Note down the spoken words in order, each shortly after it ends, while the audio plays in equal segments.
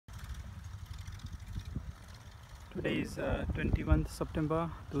Today is 21st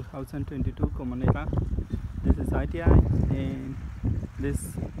September 2022, Common Era. This is ITI and this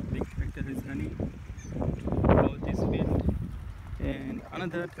big tractor is running about this field, and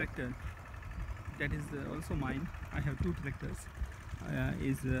another tractor that is also mine. I have two tractors,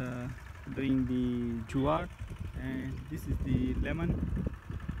 is doing the jowar, and this is the lemon,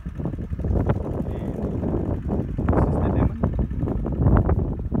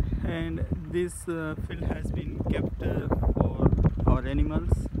 and this field has been kept for our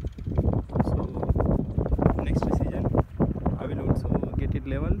animals. So next season I will also get it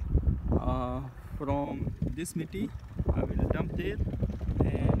level. From this mitti I will dump there,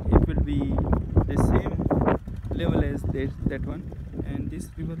 and it will be the same level as that one, and this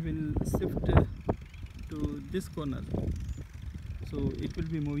river will shift to this corner. So it will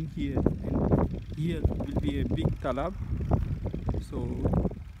be moving here, and here will be a big talab. So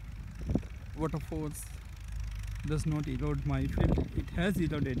water force does not erode my field. It has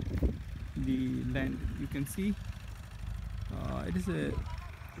eroded the land. You can see it is a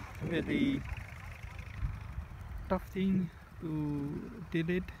very tough thing to till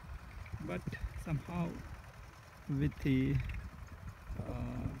it, but somehow with the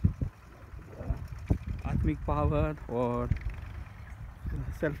atmic power or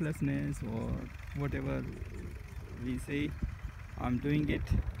selflessness or whatever we say, I'm doing it,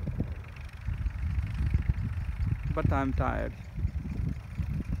 but I'm tired.